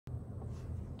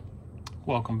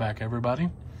Welcome back,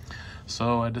 everybody.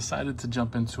 So I decided to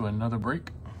jump into another break.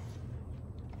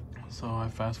 So I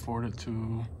fast forwarded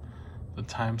to the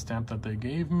timestamp that they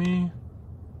gave me,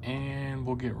 and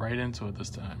we'll get right into it this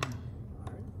time.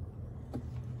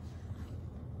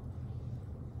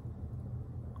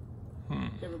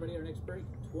 Hey everybody, our next break,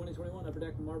 2021 Upper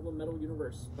Deck Marvel Metal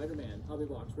Universe Spider-Man Hobby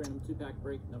Box random 2-pack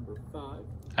break number 5.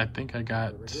 I think I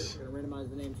got We're gonna randomize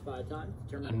the names 5 times.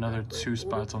 another 2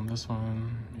 spots on this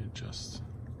one. You just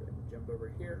jump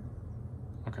over here.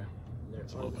 okay.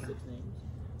 There's all the 6 names.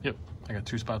 Yep, I got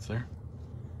 2 spots there.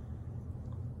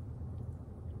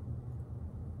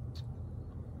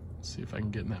 Let's see if I can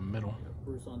get in that middle.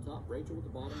 Bruce on top, Rachel at the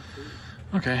bottom.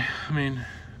 2. Okay, I mean,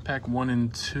 pack 1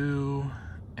 and 2,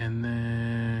 and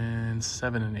then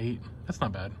 7 and 8. That's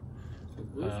not bad. So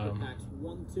Bruce for packs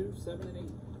 1, 2, 7, and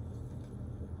 8.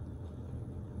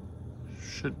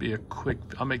 Should be a quick,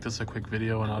 I'll make this a quick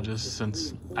video, and I'll just,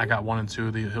 since I got 1 and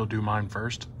 2, he'll do mine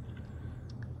first.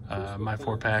 My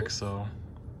 4 packs, so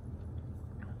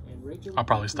I'll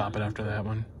probably stop it after that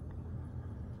one.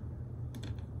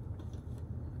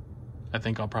 I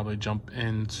think I'll probably jump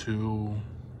into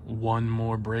one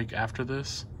more break after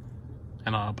this,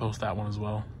 and I'll post that one as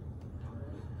well.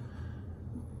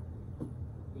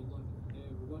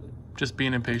 Just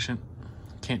being impatient.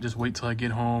 Can't just wait till I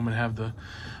get home and have the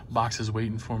boxes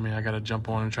waiting for me. I gotta jump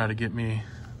on and try to get me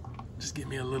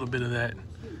a little bit of that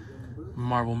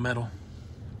Marvel metal.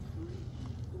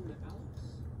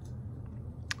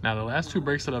 Now the last 2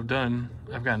 breaks that I've done,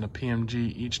 I've gotten a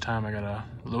PMG each time. I got a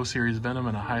low series Venom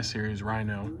and a high series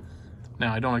Rhino.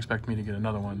 Now I don't expect me to get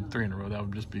another one 3 in a row. That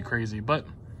would just be crazy, but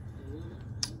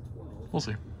we'll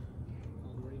see.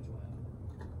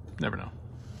 Never know.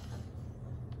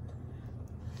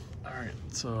 Alright,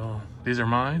 so these are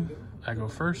mine. I go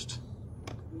first.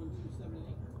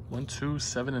 1, 2,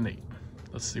 7, and 8.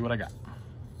 Let's see what I got.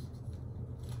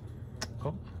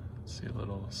 Oh, see a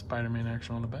little Spider-Man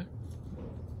action on the back.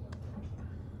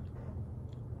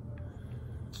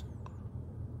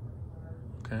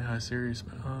 Okay, high series.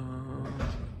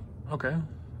 Okay,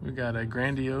 we got a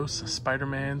grandiose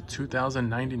Spider-Man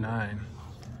 2099.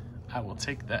 I will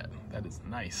take that. That is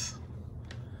nice.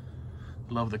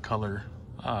 Love the color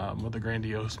with the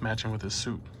grandiose matching with his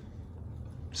suit.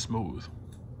 Smooth.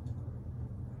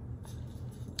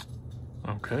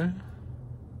 Okay.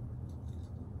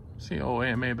 See old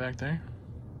AMA back there.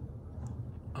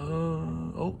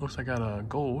 Oh, looks like I got a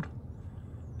gold.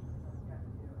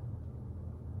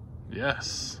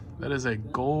 Yes, that is a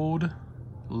gold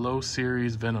low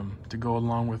series Venom to go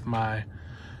along with my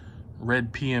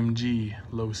red PMG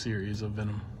low series of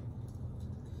Venom.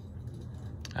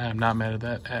 I am not mad at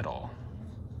that at all.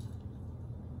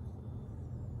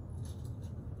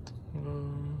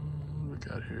 What we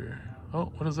got here?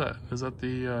 Oh, what is that? Is that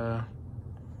the,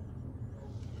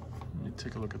 let me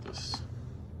take a look at this.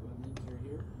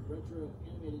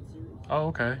 Oh,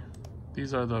 okay.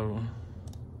 These are the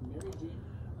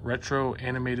retro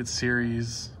animated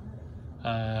series.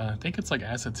 I think it's like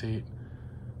acetate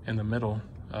in the middle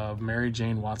of Mary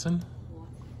Jane Watson.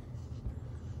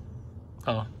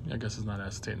 Oh, I guess it's not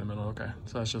acetate in the middle. Okay,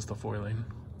 so that's just the foiling,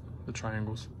 the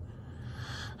triangles.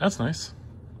 That's nice.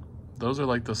 Those are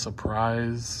like the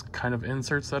surprise kind of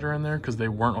inserts that are in there because they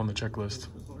weren't on the checklist.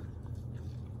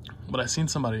 But I seen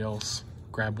somebody else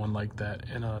grab one like that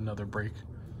in another break.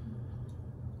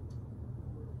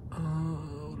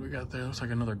 What do we got there? Looks like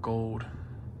another gold.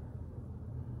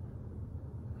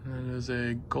 And there's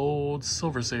a gold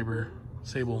Silver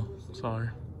Sable, sorry.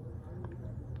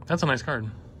 That's a nice card.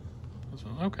 This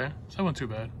one, okay, so that wasn't too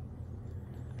bad.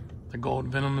 The gold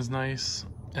Venom is nice.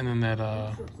 And then that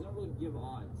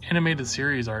animated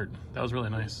series art, that was really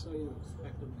nice.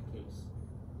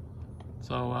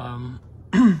 So,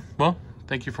 well,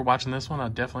 thank you for watching this one. I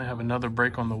definitely have another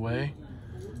break on the way.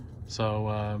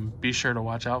 So be sure to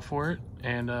watch out for it.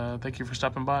 And thank you for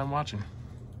stopping by and watching.